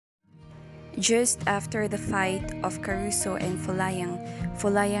Just after the fight of Caruso and Folayang,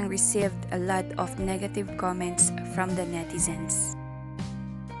 Folayang received a lot of negative comments from the netizens.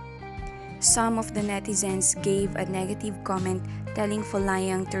 Some of the netizens gave a negative comment telling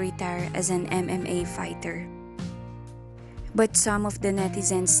Folayang to retire as an MMA fighter. But some of the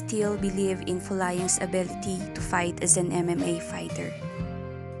netizens still believe in Folayang's ability to fight as an MMA fighter.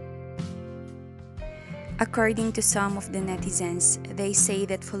 According to some of the netizens, they say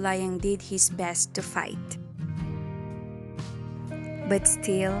that Folayang did his best to fight. But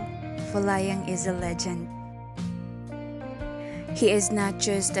still, Folayang is a legend. He is not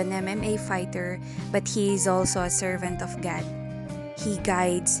just an MMA fighter, but he is also a servant of God. He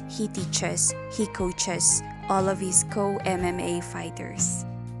guides, he teaches, he coaches all of his co-MMA fighters.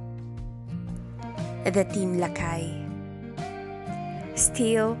 The Team Lakay.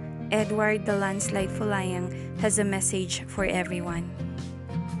 Still, Edward the Landslide Folayang has a message for everyone.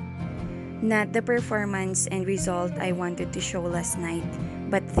 Not the performance and result I wanted to show last night,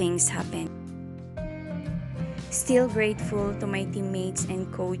 but things happened. Still grateful to my teammates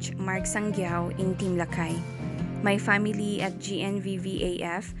and coach Mark Sangyao in Team Lakay, my family at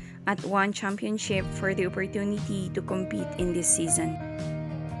GNVVAF at One Championship for the opportunity to compete in this season.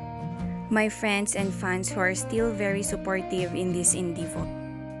 My friends and fans who are still very supportive in this endeavor.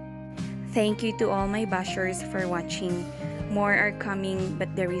 Thank you to all my bashers for watching. More are coming,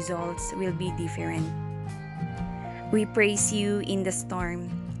 but the results will be different. We praise you in the storm,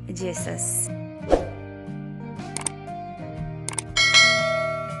 Jesus.